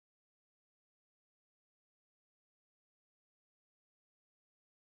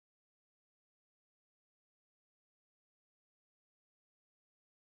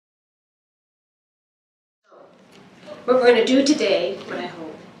what we're going to do today, what I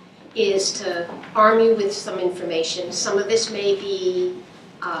hope, is to arm you with some information. Some of this may be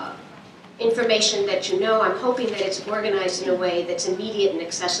information that you know. I'm hoping that it's organized in a way that's immediate and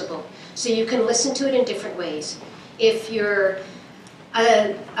accessible, so you can listen to it in different ways. If you're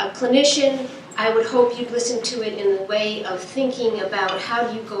a clinician, I would hope you'd listen to it in the way of thinking about how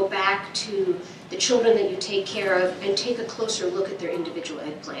do you go back to the children that you take care of and take a closer look at their individual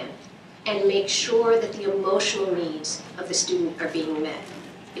ed plan and make sure that the emotional needs of the student are being met.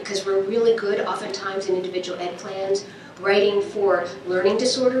 Because we're really good oftentimes in individual ed plans writing for learning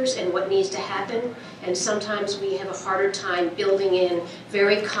disorders and what needs to happen, and sometimes we have a harder time building in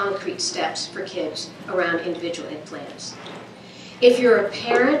very concrete steps for kids around individual ed plans. If you're a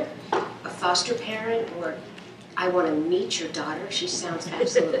parent, a foster parent, or I want to meet your daughter, she sounds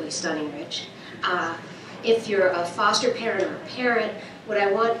absolutely stunning, Rich. If you're a foster parent or a parent, what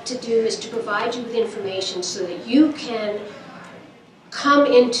I want to do is to provide you with information so that you can come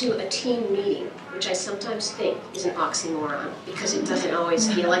into a team meeting, which I sometimes think is an oxymoron, because it doesn't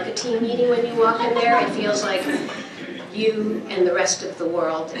always feel like a team meeting when you walk in there. It feels like you and the rest of the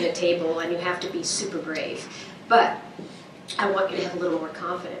world at a table, and you have to be super brave. But I want you to have a little more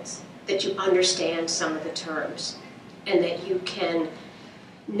confidence, that you understand some of the terms, and that you can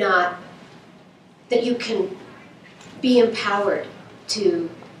be empowered to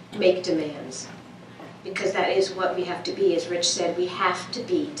make demands. Because that is what we have to be. As Rich said, we have to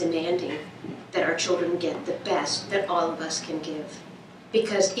be demanding that our children get the best that all of us can give.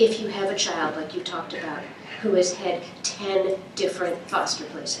 Because if you have a child, like you talked about, who has had 10 different foster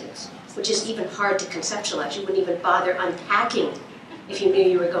placements, which is even hard to conceptualize, you wouldn't even bother unpacking if you knew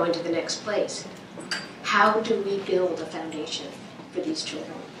you were going to the next place. How do we build a foundation for these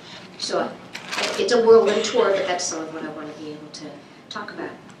children? So it's a whirlwind tour, but that's some of what I want to be able to talk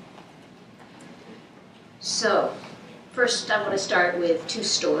about. So, first I want to start with two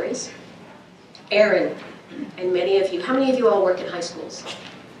stories. Aaron, and many of you, how many of you all work in high schools?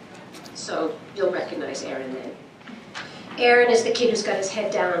 So you'll recognize Aaron then. Aaron is the kid who's got his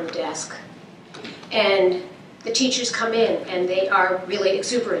head down on the desk. And the teachers come in and they are really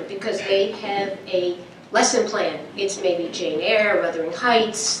exuberant because they have a lesson plan. It's maybe Jane Eyre, Wuthering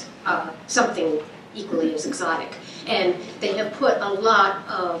Heights, something equally as exotic. And they have put a lot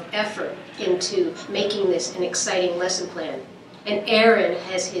of effort into making this an exciting lesson plan. And Aaron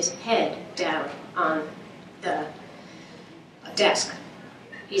has his head down on the desk.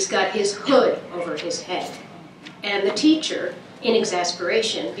 He's got his hood over his head. And the teacher, in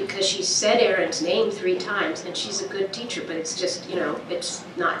exasperation, because she said Aaron's name 3 times, and she's a good teacher, but it's just, you know, it's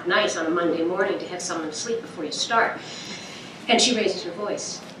not nice on a Monday morning to have someone sleep before you start. And she raises her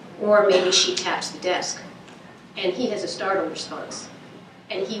voice. Or maybe she taps the desk. And he has a startled response.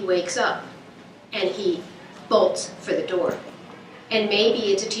 And he wakes up. And he bolts for the door. And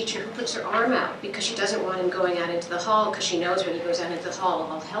maybe it's a teacher who puts her arm out because she doesn't want him going out into the hall, because she knows when he goes out into the hall,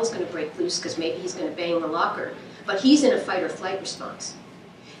 all hell's going to break loose because maybe he's going to bang the locker. But he's in a fight or flight response.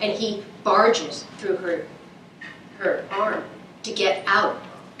 And he barges through her arm to get out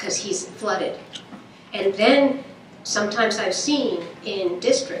because he's flooded. And then sometimes I've seen in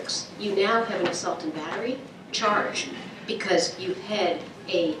districts, you now have an assault and battery charge because you've had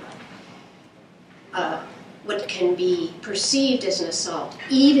a what can be perceived as an assault,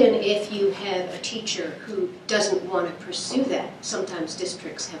 even if you have a teacher who doesn't want to pursue that. Sometimes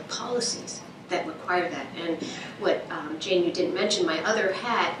districts have policies that require that. And what, Jane, you didn't mention, my other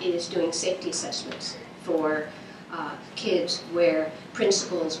hat is doing safety assessments for kids where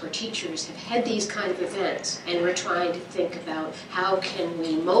principals or teachers have had these kind of events, and we're trying to think about how can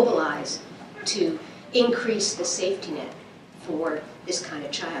we mobilize to increase the safety net for this kind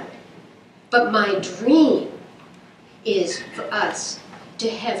of child. But my dream is for us to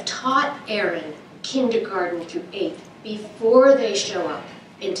have taught Aaron kindergarten through 8th before they show up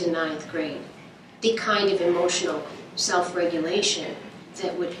into 9th grade the kind of emotional self-regulation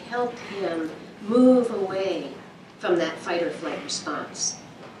that would help him move away from that fight or flight response.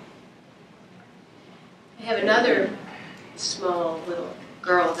 I have another small little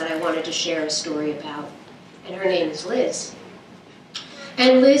girl that I wanted to share a story about, and her name is Liz.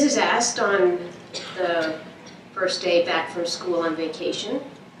 And Liz is asked on the first day back from school on vacation,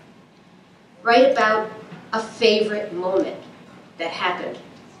 write about a favorite moment that happened.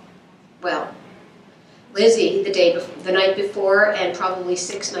 Well, Lizzie, the night before, and probably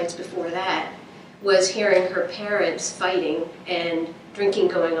 6 nights before that, was hearing her parents fighting and drinking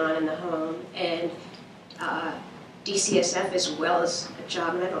going on in the home, and DCSF as well as a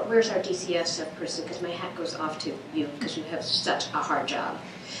job. And I don't, where's our DCSF person? Because my hat goes off to you because you have such a hard job.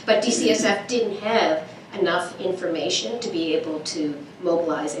 But DCSF didn't have enough information to be able to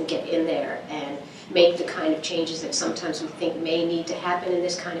mobilize and get in there and make the kind of changes that sometimes we think may need to happen in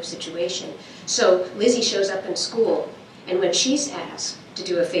this kind of situation. So Lizzie shows up in school, and when she's asked to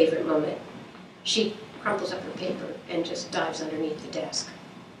do a favorite moment, she crumples up her paper and just dives underneath the desk.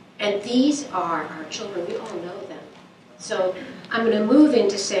 And these are our children. We all know them. So I'm going to move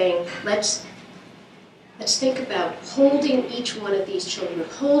into saying, let's think about holding each one of these children,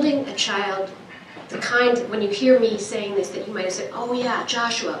 holding a child, the kind, when you hear me saying this, that you might have said, oh yeah,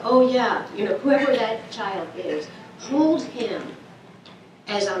 Joshua, oh yeah, you know, whoever that child is, hold him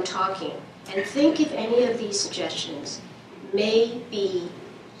as I'm talking, and think if any of these suggestions may be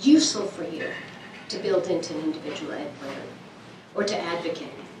useful for you to build into an individual ed plan or to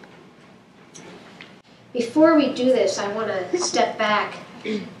advocate. Before we do this, I want to step back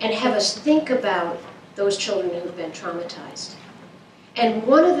and have us think about those children who have been traumatized. And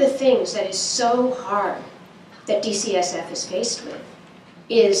one of the things that is so hard that DCSF is faced with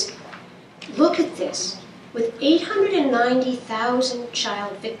is, look at this, with 890,000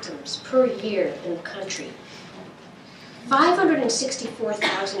 child victims per year in the country,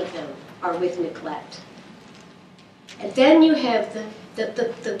 564,000 of them are with neglect. And then you have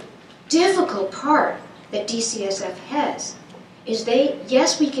the difficult part that DCSF has, is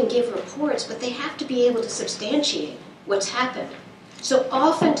yes, we can give reports, but they have to be able to substantiate what's happened. So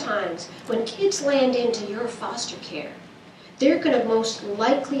oftentimes, when kids land into your foster care, they're going to most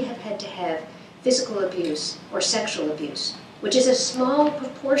likely have had to have physical abuse or sexual abuse, which is a small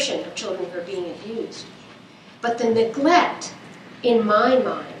proportion of children who are being abused. But the neglect, in my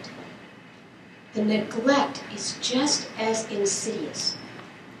mind, the neglect is just as insidious.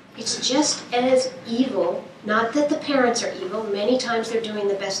 It's just as evil, not that the parents are evil, many times they're doing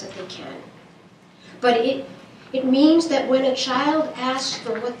the best that they can. But it means that when a child asks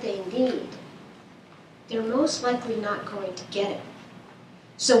for what they need, they're most likely not going to get it.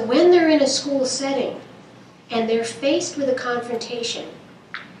 So when they're in a school setting and they're faced with a confrontation,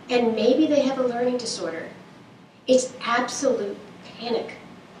 and maybe they have a learning disorder, it's absolute panic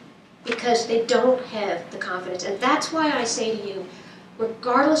because they don't have the confidence. And that's why I say to you,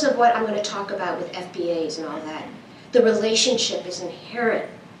 regardless of what I'm going to talk about with FBAs and all that, the relationship is inherent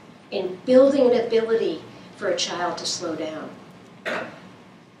in building an ability for a child to slow down.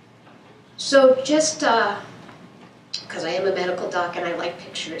 So just, because I am a medical doc and I like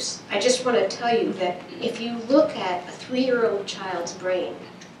pictures, I just want to tell you that if you look at a 3-year-old child's brain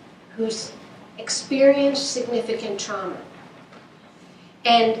who's experienced significant trauma,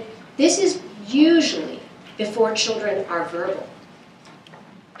 and this is usually before children are verbal,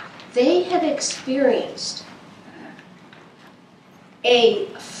 they have experienced a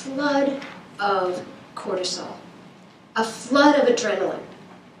flood of cortisol, a flood of adrenaline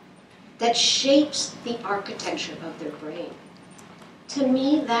that shapes the architecture of their brain. To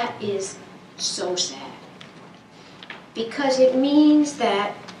me, that is so sad, because it means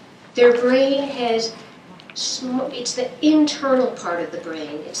that their brain has, it's the internal part of the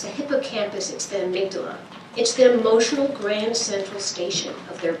brain, it's the hippocampus, it's the amygdala, it's the emotional grand central station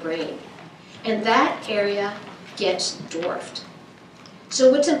of their brain. And that area gets dwarfed.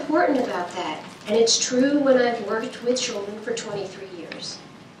 So what's important about that, and it's true when I've worked with children for 23 years,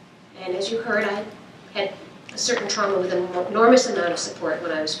 and as you heard, I had a certain trauma with an enormous amount of support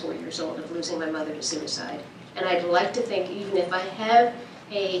when I was 4 years old of losing my mother to suicide. And I'd like to think, even if I have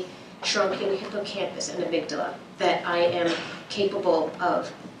a shrunken hippocampus and amygdala, that I am capable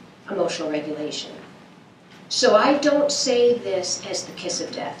of emotional regulation. So I don't say this as the kiss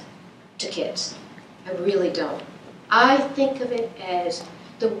of death to kids. I really don't. I think of it as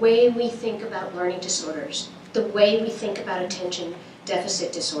the way we think about learning disorders, the way we think about attention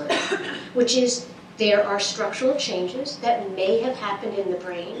deficit disorder, which is there are structural changes that may have happened in the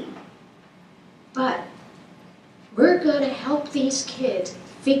brain, but we're going to help these kids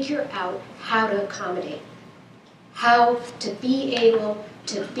figure out how to accommodate, how to be able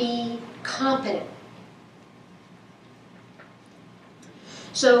to be competent.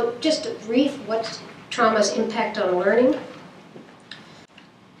 So just a brief, what's trauma's impact on learning?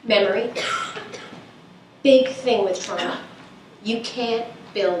 Memory. Big thing with trauma. You can't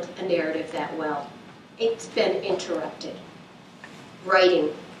build a narrative that well. It's been interrupted.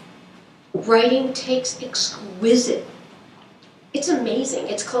 Writing. Writing takes exquisite. It's amazing.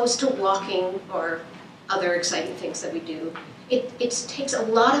 It's close to walking or other exciting things that we do. It takes a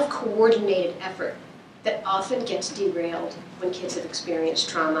lot of coordinated effort that often gets derailed when kids have experienced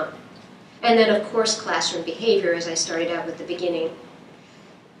trauma. And then, of course, classroom behavior, as I started out with the beginning.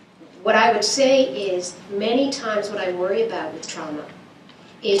 What I would say is, many times what I worry about with trauma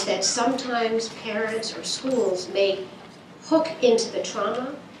is that sometimes parents or schools may hook into the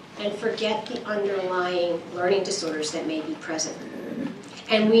trauma and forget the underlying learning disorders that may be present.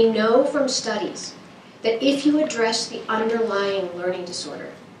 And we know from studies that if you address the underlying learning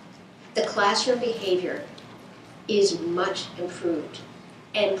disorder, the classroom behavior is much improved.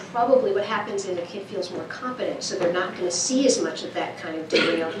 And probably what happens is a kid feels more competent, so they're not going to see as much of that kind of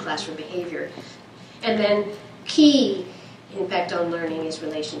derailed classroom behavior. And then key impact on learning is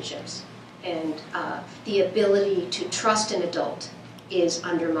relationships. And the ability to trust an adult is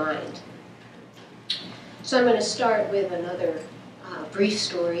undermined. So I'm going to start with another brief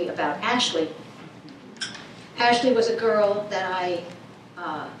story about Ashley. Ashley was a girl that I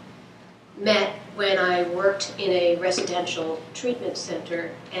met when I worked in a residential treatment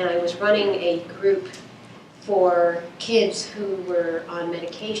center, and I was running a group for kids who were on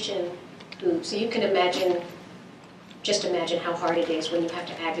medication. So you can imagine, just imagine how hard it is when you have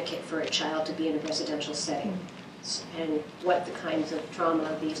to advocate for a child to be in a residential setting, and what the kinds of trauma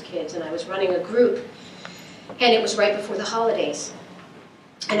of these kids. And I was running a group, and it was right before the holidays.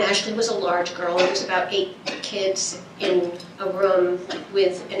 And Ashley was a large girl. There was about 8 kids in a room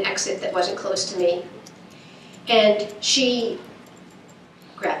with an exit that wasn't close to me. And she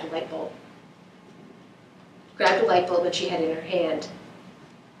grabbed a light bulb. Grabbed a light bulb that she had in her hand.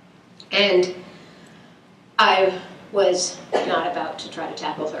 And I was not about to try to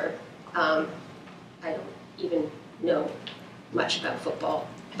tackle her. I don't even know much about football,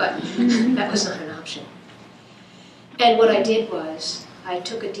 but that was not an option. And what I did was, I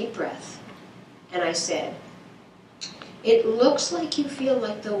took a deep breath, and I said, "It looks like you feel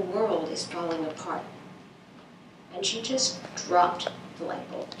like the world is falling apart." And she just dropped the light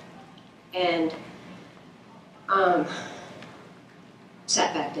bulb and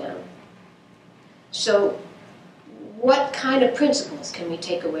sat back down. So what kind of principles can we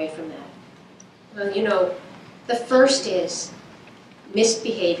take away from that? Well, you know, the first is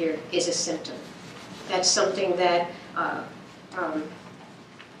misbehavior is a symptom. That's something that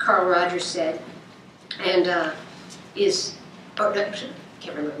Carl Rogers said, and I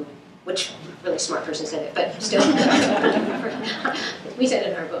can't remember which really smart person said it, but still, we said it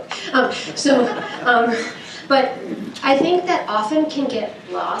in our book. But I think that often can get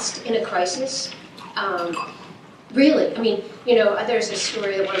lost in a crisis. Really, I mean, you know, there's a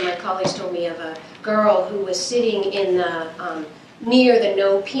story that one of my colleagues told me of a girl who was sitting in the near the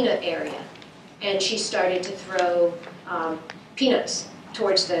no peanut area, and she started to throw peanuts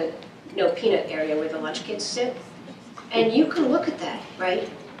towards the no peanut area where the lunch kids sit. And you can look at that, right?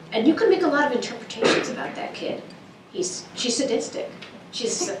 And you can make a lot of interpretations about that kid. She's sadistic.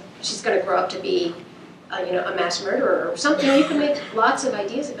 She's going to grow up to be, a mass murderer or something. You can make lots of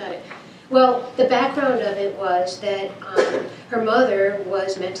ideas about it. Well, the background of it was that her mother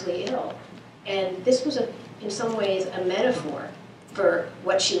was mentally ill. And this was, in some ways, a metaphor for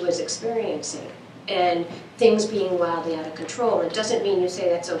what she was experiencing. And things being wildly out of control. It doesn't mean you say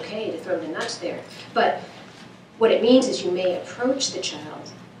that's okay to throw the nuts there. But what it means is you may approach the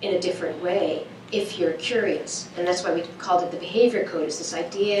child in a different way if you're curious. And that's why we called it the behavior code, is this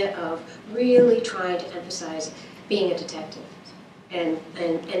idea of really trying to emphasize being a detective and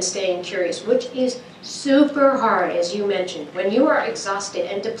staying curious, which is super hard, as you mentioned. When you are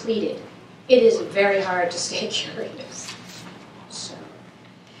exhausted and depleted, it is very hard to stay curious.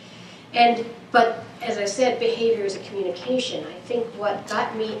 But as I said, behavior is a communication. I think what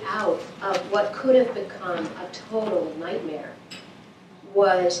got me out of what could have become a total nightmare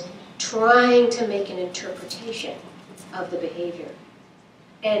was trying to make an interpretation of the behavior.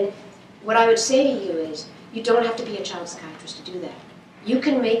 And what I would say to you is, you don't have to be a child psychiatrist to do that. You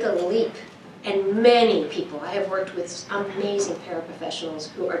can make a leap. And many people, I have worked with amazing paraprofessionals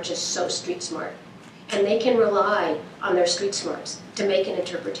who are just so street smart. And they can rely on their street smarts to make an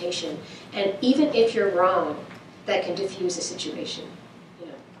interpretation. And even if you're wrong, that can diffuse the situation.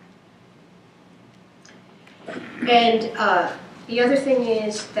 And the other thing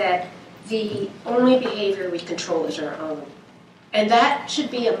is that the only behavior we control is our own. And that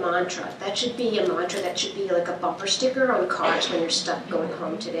should be a mantra. That should be a mantra that should be like a bumper sticker on cars when you're stuck going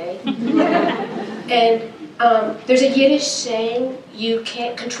home today. And there's a Yiddish saying, you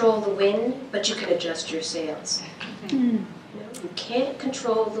can't control the wind, but you can adjust your sails. You can't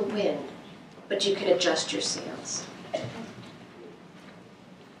control the wind, but you can adjust your sails.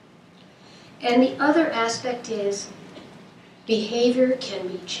 And the other aspect is behavior can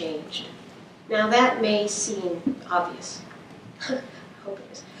be changed. Now that may seem obvious. I hope it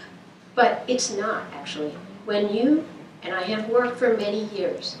is. But it's not, actually. When you, and I have worked for many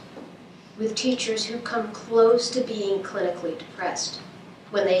years with teachers who come close to being clinically depressed,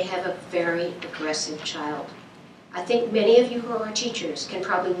 when they have a very aggressive child. I think many of you who are teachers can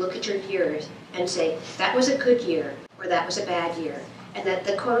probably look at your years and say, that was a good year, or that was a bad year. And that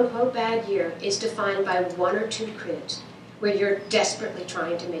the quote-unquote bad year is defined by 1 or 2 kids where you're desperately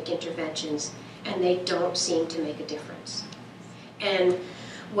trying to make interventions and they don't seem to make a difference. And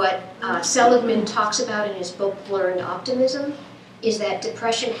what Seligman talks about in his book, Learned Optimism, is that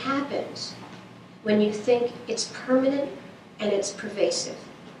depression happens when you think it's permanent and it's pervasive.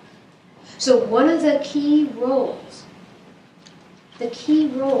 So one of the key roles that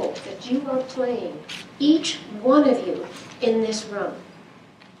you are playing, each one of you in this room,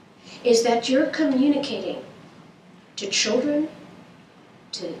 is that you're communicating to children,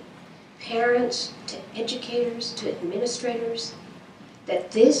 to parents, to educators, to administrators,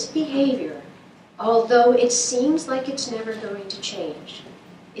 that this behavior, although it seems like it's never going to change,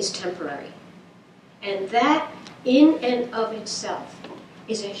 is temporary. And that, in and of itself,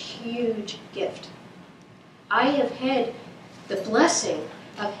 is a huge gift. I have had the blessing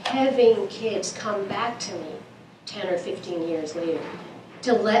of having kids come back to me 10 or 15 years later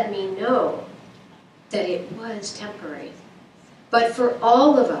to let me know that it was temporary. But for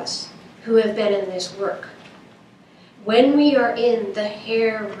all of us who have been in this work, when we are in the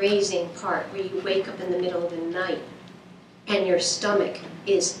hair-raising part where you wake up in the middle of the night and your stomach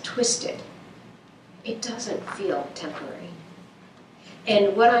is twisted, it doesn't feel temporary.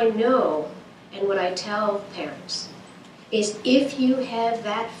 And what I know and what I tell parents is if you have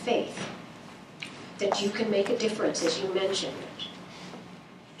that faith that you can make a difference, as you mentioned,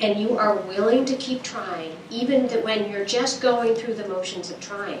 and you are willing to keep trying, even when you're just going through the motions of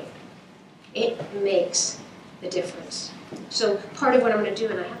trying, it makes the difference. So part of what I'm going to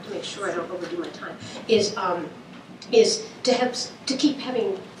do, and I have to make sure I don't overdo my time, is to keep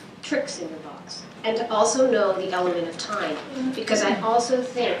having tricks in your box, and to also know the element of time, because I also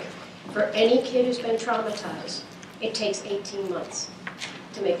think for any kid who's been traumatized, it takes 18 months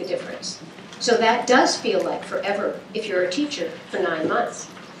to make a difference. So that does feel like forever if you're a teacher for 9 months.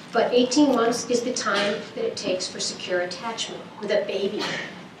 But 18 months is the time that it takes for secure attachment with a baby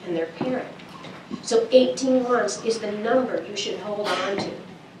and their parent. So 18 months is the number you should hold on to,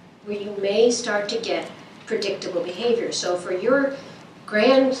 where you may start to get predictable behavior. So for your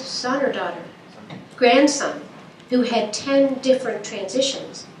grandson or daughter, grandson, who had 10 different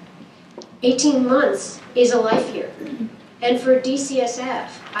transitions, 18 months is a life year. And for DCSF,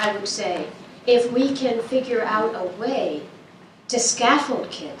 I would say, if we can figure out a way to scaffold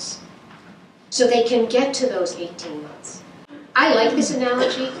kids so they can get to those 18 months. I like this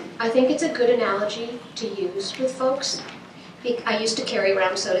analogy. I think it's a good analogy to use with folks. I used to carry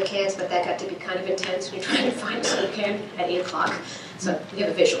around soda cans, but that got to be kind of intense when you're trying to find a soda can at 8 o'clock. So you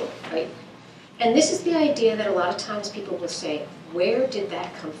have a visual, right? And this is the idea that a lot of times people will say, where did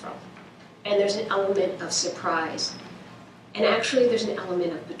that come from? And there's an element of surprise. And actually there's an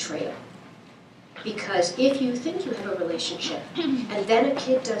element of betrayal. Because if you think you have a relationship, and then a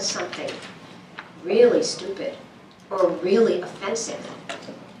kid does something really stupid or really offensive,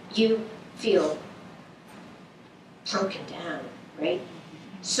 you feel broken down, right?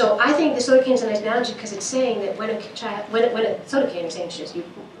 So I think the soda can is a nice analogy because it's saying that when a soda can,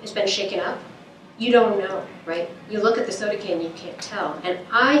 has been shaken up, you don't know, right? You look at the soda can, you can't tell. And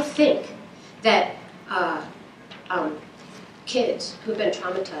I think that kids who've been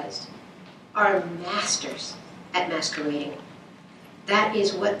traumatized are masters at masquerading. That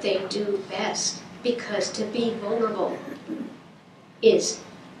is what they do best, because to be vulnerable is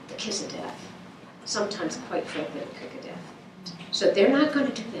the kiss of death. Sometimes, quite frankly, the kick of death. So they're not going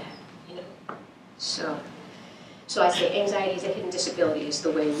to do that, you know. So I say anxiety is a hidden disability is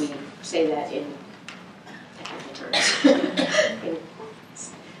the way we say that in technical terms, in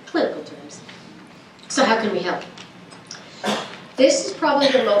clinical terms. So how can we help? This is probably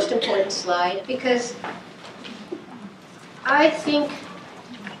the most important slide because I think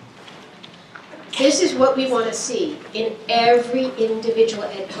this is what we want to see in every individual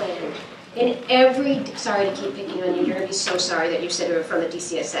ed plan. In every, sorry to keep picking on you, you're going to be so sorry that you said you were from the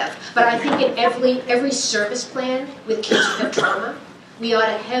DCSF, but I think in every service plan with kids who have trauma, we ought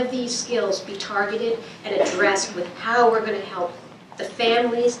to have these skills be targeted and addressed with how we're going to help the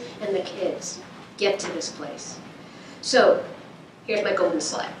families and the kids get to this place. So, here's my golden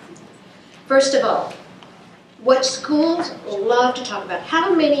slide. First of all, what schools love to talk about.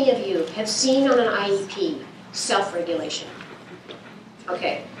 How many of you have seen on an IEP self-regulation?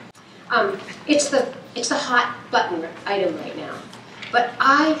 Okay. It's the hot button item right now. But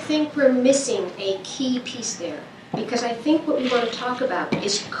I think we're missing a key piece there, because I think what we want to talk about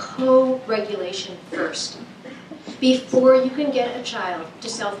is co-regulation first. Before you can get a child to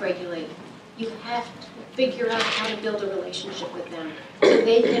self-regulate, you have to figure out how to build a relationship with them so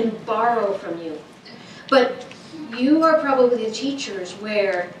they can borrow from you. But you are probably the teachers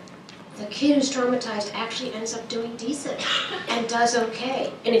where the kid who's traumatized actually ends up doing decent and does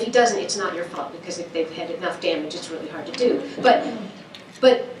okay. And if he doesn't, it's not your fault, because if they've had enough damage, it's really hard to do. But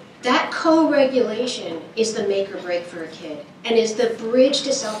that co-regulation is the make or break for a kid and is the bridge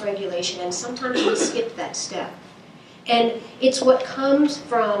to self-regulation, and sometimes we skip that step. And it's what comes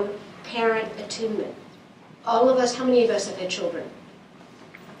from parent attunement. All of us, how many of us have had children?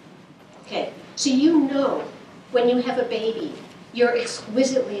 Okay, so you know when you have a baby, you're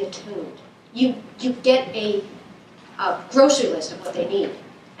exquisitely attuned. You get a grocery list of what they need,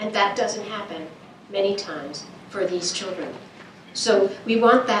 and that doesn't happen many times for these children. So we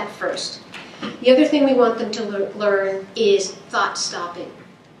want that first. The other thing we want them to learn is thought stopping.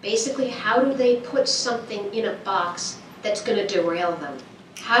 Basically, how do they put something in a box that's going to derail them?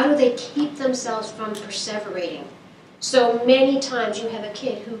 How do they keep themselves from perseverating? So many times you have a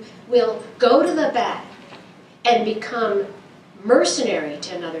kid who will go to the bat and become mercenary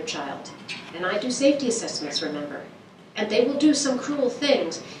to another child. And I do safety assessments, remember. And they will do some cruel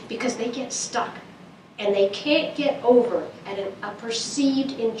things because they get stuck. And they can't get over at a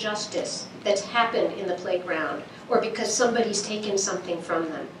perceived injustice that's happened in the playground, or because somebody's taken something from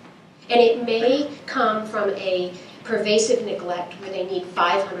them. And it may come from a pervasive neglect where they need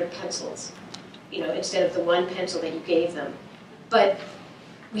 500 pencils, instead of the one pencil that you gave them. But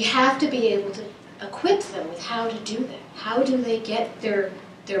we have to be able to equip them with how to do that. How do they get their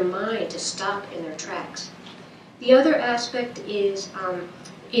mind to stop in their tracks? The other aspect is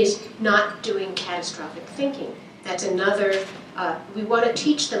not doing catastrophic thinking. That's another, we want to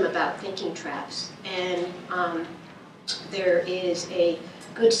teach them about thinking traps. And there is a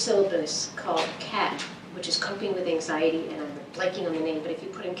good syllabus called CAT, which is Coping with Anxiety, and I'm blanking on the name, but if you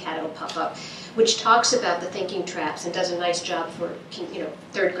put in CAT, it'll pop up, which talks about the thinking traps and does a nice job for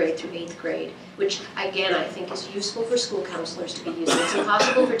 3rd grade through 8th grade, which, again, I think is useful for school counselors to be using. It's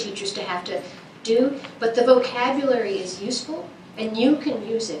impossible for teachers to have to do, but the vocabulary is useful, and you can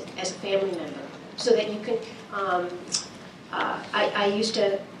use it as a family member so that you can, I used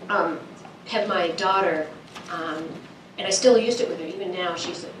to have my daughter, and I still used it with her, even now.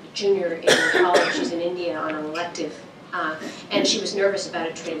 She's a junior in college, she's in India on an elective, and she was nervous about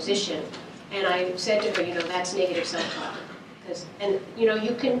a transition. And I said to her, that's negative self-talk. And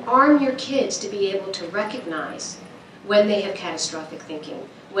you can arm your kids to be able to recognize when they have catastrophic thinking,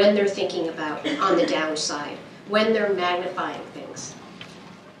 when they're thinking about on the downside, when they're magnifying things.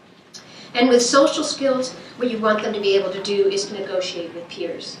 And with social skills, what you want them to be able to do is to negotiate with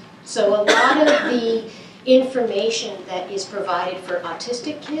peers. So a lot of the information that is provided for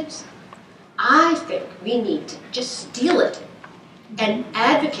autistic kids, I think we need to just steal it and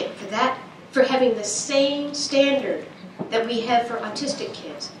advocate for that, for having the same standard that we have for autistic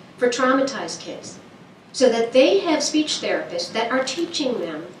kids, for traumatized kids, so that they have speech therapists that are teaching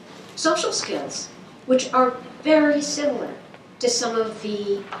them social skills, which are very similar to some of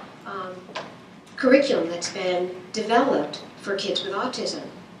the curriculum that's been developed for kids with autism.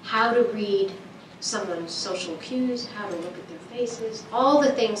 How to read someone's social cues, how to look at their faces, all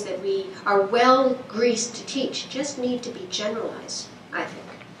the things that we are well greased to teach just need to be generalized, I think.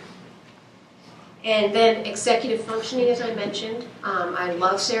 And then executive functioning, as I mentioned. I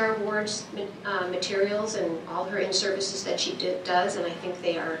love Sarah Ward's materials and all her in-services that she does, and I think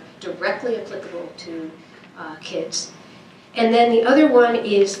they are directly applicable to kids. And then the other one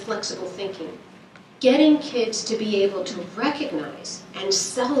is flexible thinking. Getting kids to be able to recognize and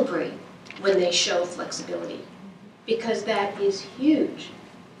celebrate when they show flexibility, because that is huge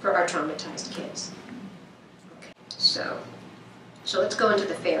for our traumatized kids. Okay. So let's go into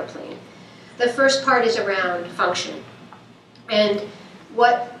the FAIR plane. The first part is around function, and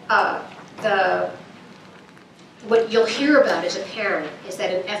what you'll hear about as a parent is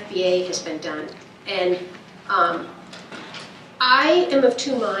that an FBA has been done, and I am of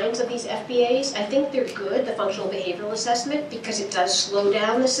two minds of these FBAs. I think they're good, the functional behavioral assessment, because it does slow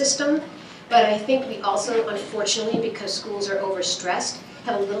down the system, but I think we also, unfortunately, because schools are overstressed,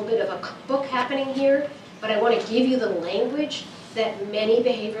 have a little bit of a cookbook happening here, but I want to give you the language that many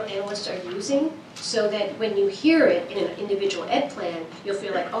behavioral analysts are using, so that when you hear it in an individual ed plan, you'll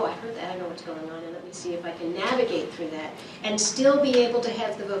feel like, oh, I heard that, I know what's going on, and let me see if I can navigate through that, and still be able to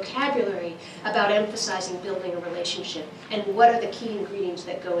have the vocabulary about emphasizing building a relationship, and what are the key ingredients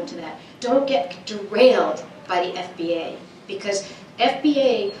that go into that. Don't get derailed by the FBA, because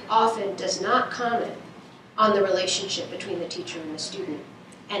FBA often does not comment on the relationship between the teacher and the student,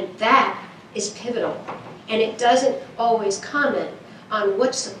 and that is pivotal. And it doesn't always comment on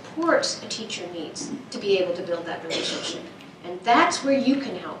what supports a teacher needs to be able to build that relationship. And that's where you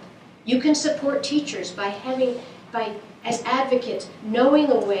can help. You can support teachers by as advocates,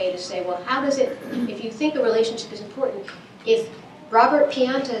 knowing a way to say, well, how does it, if you think a relationship is important, if Robert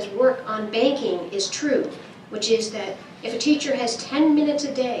Pianta's work on banking is true, which is that if a teacher has 10 minutes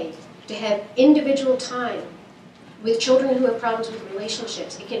a day to have individual time with children who have problems with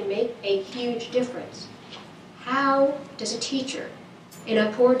relationships, it can make a huge difference. How does a teacher in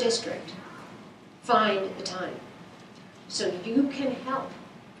a poor district find the time? So you can help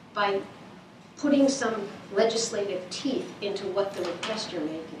by putting some legislative teeth into what the request you're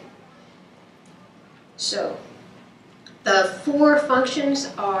making. So the 4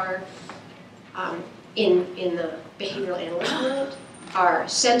 functions are in the behavioral analyst world are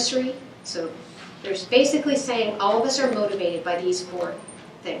sensory. So there's basically saying all of us are motivated by these 4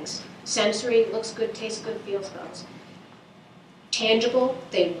 things. Sensory, looks good, tastes good, feels good. Tangible,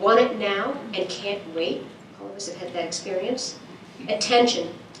 they want it now and can't wait. All of us have had that experience. Attention.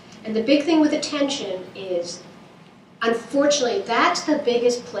 And the big thing with attention is, unfortunately, that's the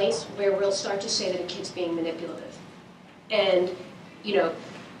biggest place where we'll start to say that a kid's being manipulative. And, you know,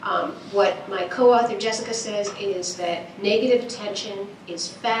 what my co-author Jessica says is that negative attention is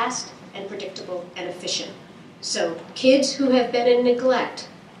fast and predictable and efficient. So kids who have been in neglect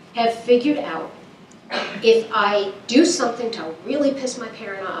have figured out, if I do something to really piss my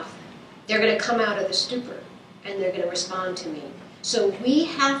parent off, they're going to come out of the stupor and they're going to respond to me. So we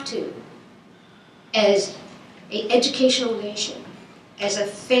have to, as an educational nation, as a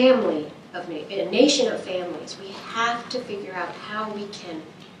family, a nation of families, we have to figure out how we can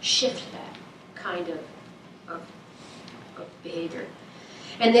shift that kind of behavior.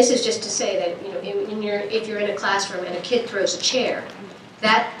 And this is just to say that, you know, if you're in a classroom and a kid throws a chair,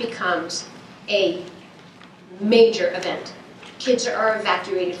 that becomes a major event. Kids are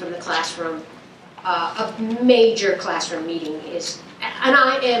evacuated from the classroom. A major classroom meeting is, and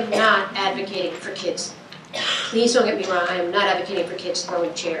I am not advocating for kids. Please don't get me wrong, I am not advocating for kids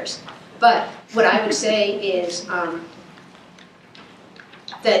throwing chairs. But what I would say is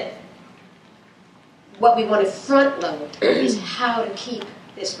that what we want to front load is how to keep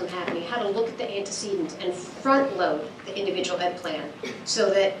this from happening, how to look at the antecedents and front load the individual ed plan so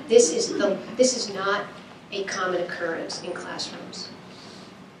that this is not a common occurrence in classrooms.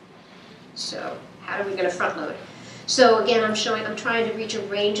 So how are we going to front load? So again, I'm trying to reach a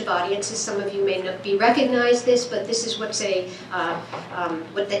range of audiences. Some of you may not recognize this, but this is what's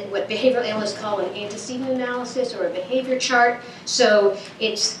what behavioral analysts call an antecedent analysis or a behavior chart. So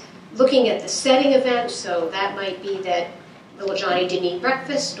it's looking at the setting event. So that might be that little Johnny didn't eat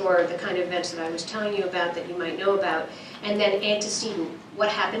breakfast, or the kind of events that I was telling you about that you might know about. And then antecedent, what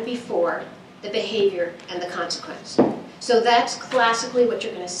happened before, the behavior, and the consequence. So that's classically what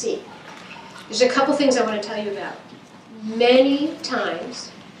you're going to see. There's a couple things I want to tell you about. Many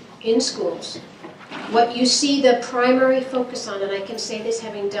times in schools, what you see the primary focus on, and I can say this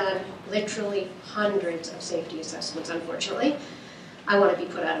having done literally hundreds of safety assessments, unfortunately. I want to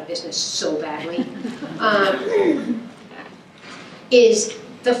be put out of business so badly. Is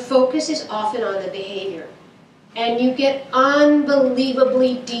the focus is often on the behavior. And you get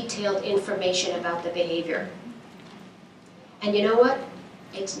unbelievably detailed information about the behavior. And you know what?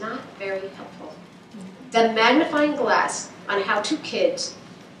 It's not very helpful. The magnifying glass on how 2 kids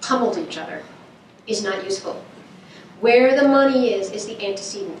pummeled each other is not useful. Where the money is the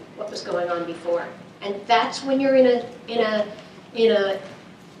antecedent, what was going on before. And that's when you're in a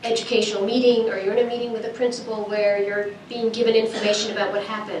educational meeting, or you're in a meeting with a principal where you're being given information about what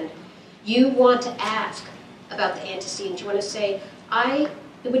happened. You want to ask about the antecedents. You want to say,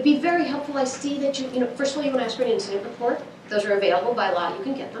 it would be very helpful, I see that first of all, you want to ask for an incident report. Those are available by law, you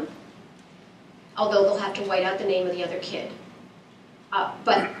can get them. Although they'll have to white out the name of the other kid.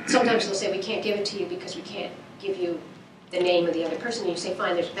 But sometimes they'll say, we can't give it to you because we can't give you the name of the other person. And you say,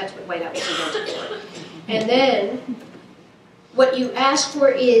 fine, that's what whiteout was invented for. And then, what you ask for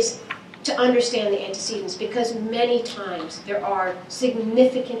is to understand the antecedents, because many times there are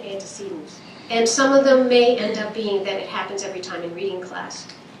significant antecedents. And some of them may end up being that it happens every time in reading class,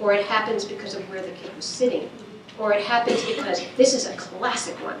 or it happens because of where the kid was sitting, or it happens because, this is a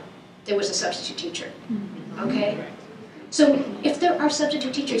classic one, there was a substitute teacher, okay? So if there are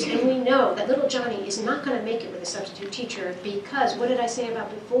substitute teachers, and we know that little Johnny is not going to make it with a substitute teacher because, what did I say about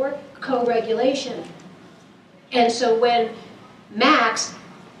before? Co-regulation. And so when Max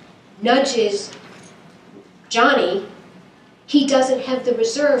nudges Johnny, he doesn't have the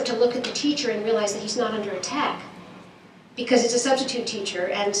reserve to look at the teacher and realize that he's not under attack. because it's a substitute teacher,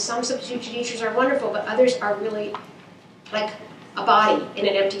 and some substitute teachers are wonderful, but others are really like a body in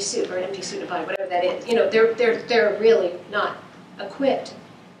an empty suit, or an empty suit in a body, whatever that is. You know, they're really not equipped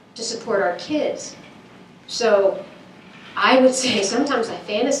to support our kids. So I would say sometimes I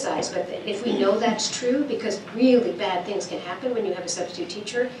fantasize, but if we know that's true, because really bad things can happen when you have a substitute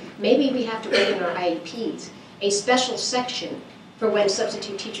teacher, maybe we have to put in our IEPs a special section for when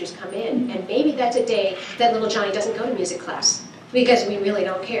substitute teachers come in. And maybe that's a day that little Johnny doesn't go to music class, because we really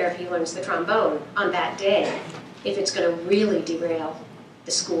don't care if he learns the trombone on that day, if it's going to really derail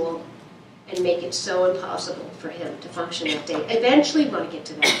the school and make it so impossible for him to function that day. Eventually we want to get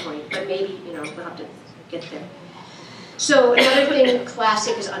to that point, but maybe, you know, we'll have to get there. So another thing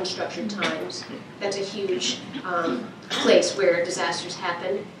classic is unstructured times. That's a huge place where disasters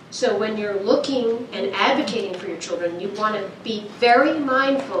happen. So when you're looking and advocating for your children, you want to be very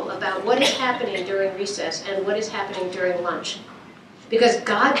mindful about what is happening during recess and what is happening during lunch. Because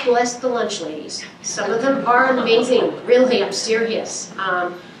God bless the lunch ladies. Some of them are amazing, really, I'm serious.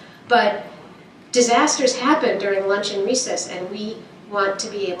 But disasters happen during lunch and recess, and we want to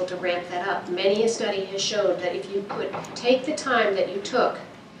be able to ramp that up. Many a study has showed that if you could take the time that you took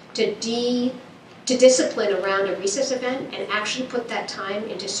to discipline around a recess event and actually put that time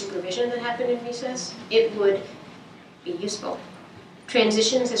into supervision that happened in recess, it would be useful.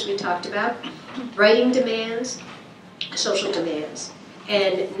 Transitions, as we talked about, writing demands, social demands,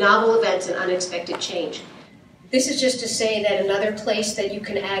 and novel events and unexpected change. This is just to say that another place that you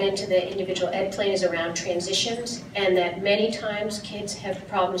can add into the individual ed plan is around transitions, and that many times kids have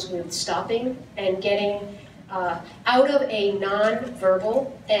problems with stopping and getting out of a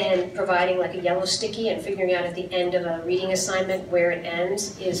non-verbal and providing like a yellow sticky and figuring out at the end of a reading assignment where it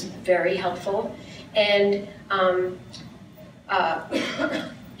ends is very helpful. And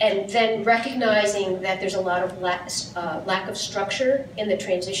then recognizing that there's a lot of lack of structure in the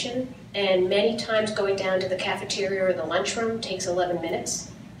transition, and many times going down to the cafeteria or the lunchroom takes 11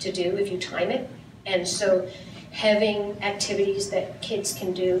 minutes to do if you time it. And so having activities that kids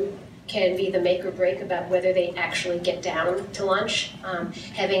can do can be the make or break about whether they actually get down to lunch.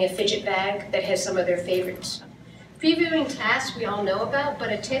 Having a fidget bag that has some of their favorites. Previewing tasks we all know about, but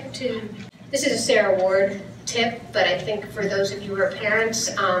a tip to, this is a Sarah Ward tip, but I think for those of you who are parents,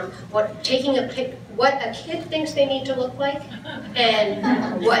 what a kid thinks they need to look like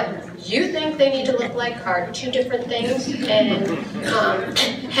and what you think they need to look like are two different things. And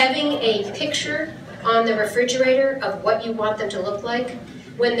having a picture on the refrigerator of what you want them to look like.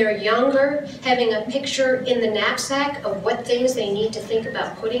 When they're younger, having a picture in the knapsack of what things they need to think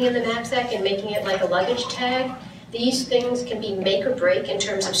about putting in the knapsack and making it like a luggage tag. These things can be make or break in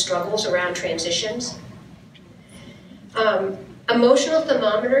terms of struggles around transitions. Emotional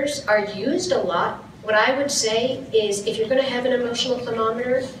thermometers are used a lot. What I would say is if you're going to have an emotional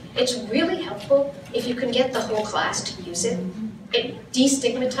thermometer, it's really helpful if you can get the whole class to use it. It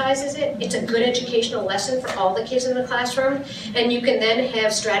destigmatizes it. It's a good educational lesson for all the kids in the classroom, and you can then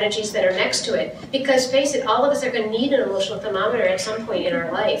have strategies that are next to it. Because face it, all of us are going to need an emotional thermometer at some point in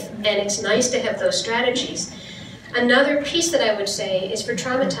our life, and it's nice to have those strategies. Another piece that I would say is for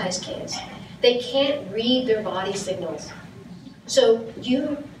traumatized kids. They can't read their body signals. So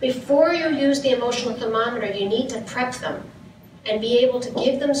before you use the emotional thermometer, you need to prep them and be able to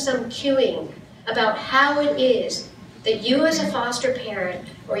give them some cueing about how it is that you as a foster parent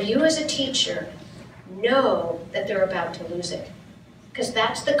or you as a teacher know that they're about to lose it. Because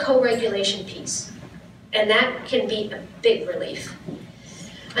that's the co-regulation piece. And that can be a big relief.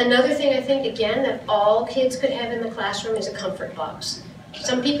 Another thing I think, again, that all kids could have in the classroom is a comfort box.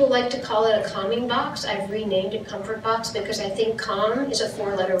 Some people like to call it a calming box. I've renamed it comfort box because I think calm is a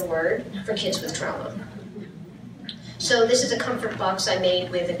 4-letter word for kids with trauma. So this is a comfort box I made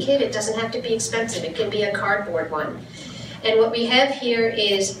with a kid. It doesn't have to be expensive. It can be a cardboard one. And what we have here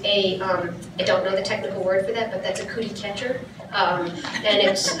is I don't know the technical word for that, but that's a cootie catcher. And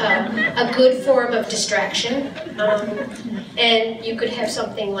it's a good form of distraction. And you could have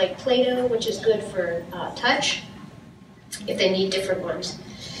something like Play-Doh, which is good for touch, if they need different ones.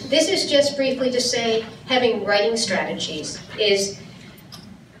 This is just briefly to say having writing strategies is,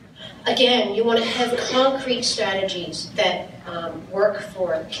 again, you want to have concrete strategies that work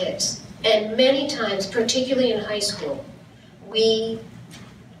for kids. And many times, particularly in high school, we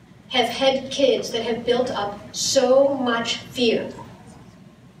have had kids that have built up so much fear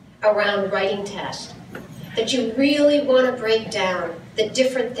around writing tests that you really want to break down the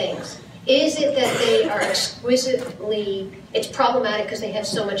different things. Is it that they are exquisitely, it's problematic because they have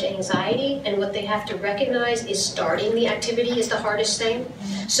so much anxiety, and what they have to recognize is starting the activity is the hardest thing.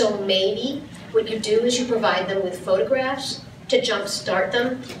 So maybe What you do is you provide them with photographs to jumpstart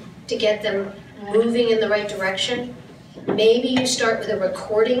them, to get them moving in the right direction. Maybe you start with a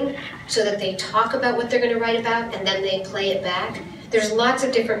recording so that they talk about what they're going to write about and then they play it back. There's lots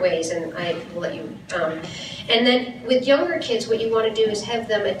of different ways, and I will let you. And then with younger kids, what you want to do is have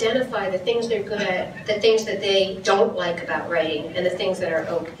them identify the things they're good at, the things that they don't like about writing, and the things that are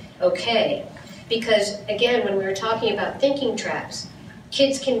okay. Because again, when we were talking about thinking traps,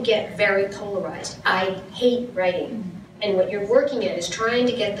 kids can get very polarized. I hate writing. And what you're working at is trying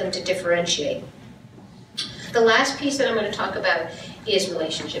to get them to differentiate. The last piece that I'm going to talk about is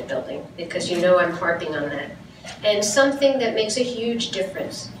relationship building, because you know I'm harping on that. And something that makes a huge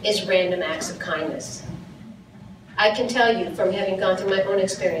difference is random acts of kindness. I can tell you from having gone through my own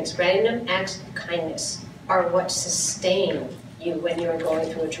experience, random acts of kindness are what sustain you when you're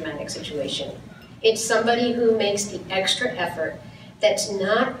going through a traumatic situation. It's somebody who makes the extra effort that's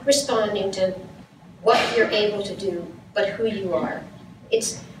not responding to what you're able to do, but who you are.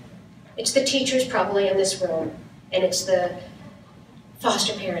 It's the teachers probably in this room, and it's the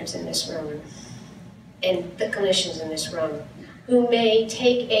foster parents in this room, and the clinicians in this room, who may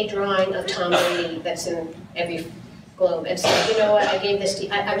take a drawing of Tom Brady that's in every globe and say, you know what, I gave this to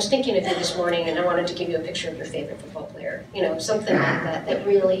you. I was thinking of you this morning, and I wanted to give you a picture of your favorite football player. You know, something like that, that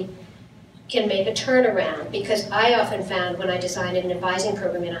really can make a turnaround. Because I often found when I designed an advising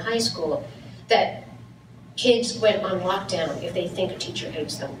program in a high school that kids went on lockdown if they think a teacher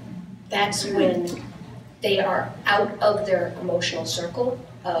hates them. That's when they are out of their emotional circle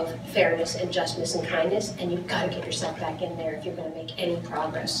of fairness and justness and kindness, and you've got to get yourself back in there if you're going to make any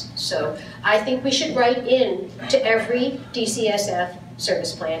progress. So I think we should write in to every DCSF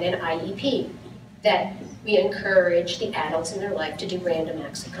service plan and IEP that we encourage the adults in their life to do random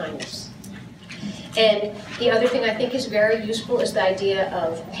acts of kindness. And the other thing I think is very useful is the idea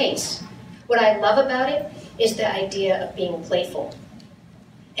of pace. What I love about it is the idea of being playful.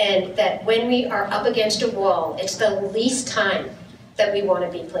 And that when we are up against a wall, it's the least time that we want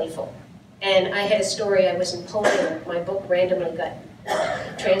to be playful. And I had a story, I was in Poland, my book randomly got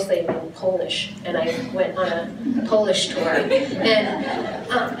translated in Polish, and I went on a Polish tour. And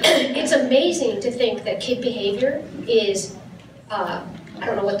it's amazing to think that kid behavior is, I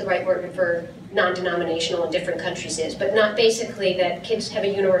don't know what the right word for non-denominational in different countries is, but not basically that kids have a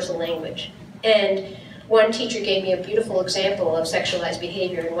universal language. And one teacher gave me a beautiful example of sexualized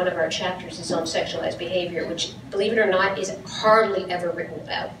behavior, and one of our chapters is on sexualized behavior, which, believe it or not, is hardly ever written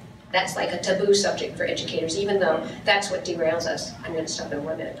about. That's like a taboo subject for educators, even though that's what derails us. I'm going to stop in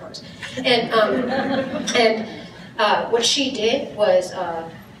 1 minute, Thomas. And what she did was,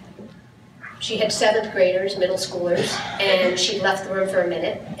 she had 7th graders, middle schoolers, and she left the room for a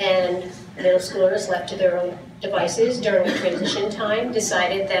minute, and middle schoolers left to their own devices during the transition time,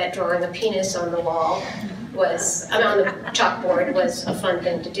 decided that drawing a penis on the wall was, on the chalkboard was a fun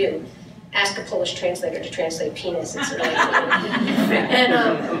thing to do. Ask a Polish translator to translate penis, it's really funny.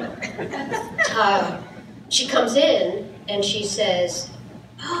 And she comes in and she says,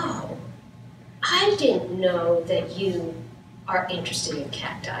 oh, I didn't know that you are interested in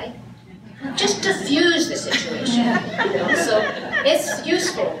cacti. Just diffuse the situation, you know. So it's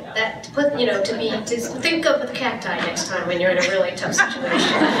useful that to put, you know, to think of the cacti next time when you're in a really tough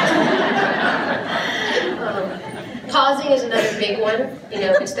situation. Pausing is another big one. You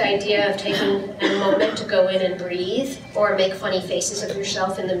know, it's the idea of taking a moment to go in and breathe, or make funny faces of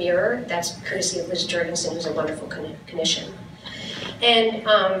yourself in the mirror. That's courtesy of Liz Jurgensen, who's a wonderful clinician. And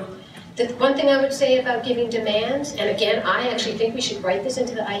the one thing I would say about giving demands, and again, I actually think we should write this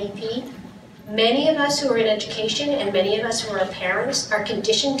into the IEP. Many of us who are in education and many of us who are parents are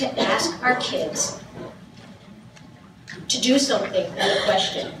conditioned to ask our kids to do something with a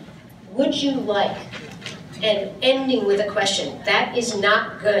question. Would you like? And ending with a question. That is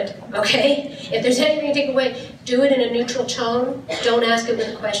not good, okay? If there's anything to take away, do it in a neutral tone. Don't ask it with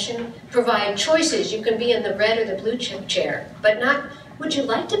a question. Provide choices. You can be in the red or the blue chair, but not, would you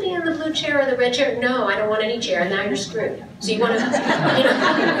like to be in the blue chair or the red chair? No, I don't want any chair, and now you're screwed. So you want to, you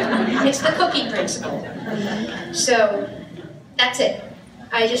know, it's the cookie principle. So that's it.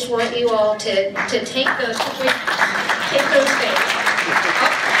 I just want you all to take those things.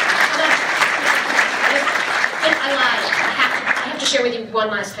 I lied. I have to share with you one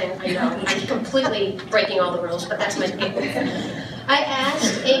last thing. I know, I'm completely breaking all the rules, but that's my thing. I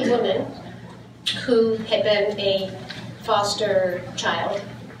asked a woman who had been a foster child,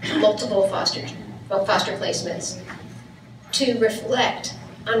 multiple foster placements, to reflect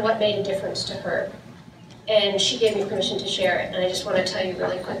on what made a difference to her. And she gave me permission to share it, and I just want to tell you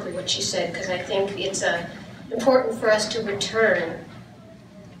really quickly what she said, because I think it's important for us to return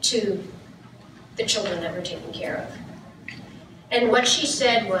to the children that were taken care of. And what she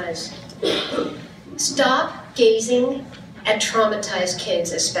said was, stop gazing at traumatized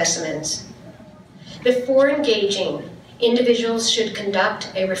kids as specimens. Before engaging, individuals should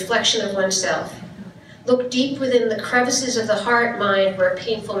conduct a reflection of oneself. Look deep within the crevices of the heart, mind, where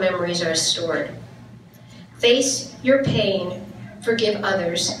painful memories are stored. Face your pain, forgive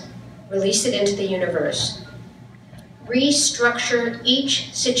others, release it into the universe. Restructure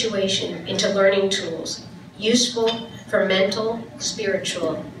each situation into learning tools, useful for mental,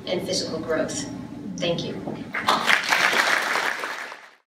 spiritual, and physical growth. Thank you.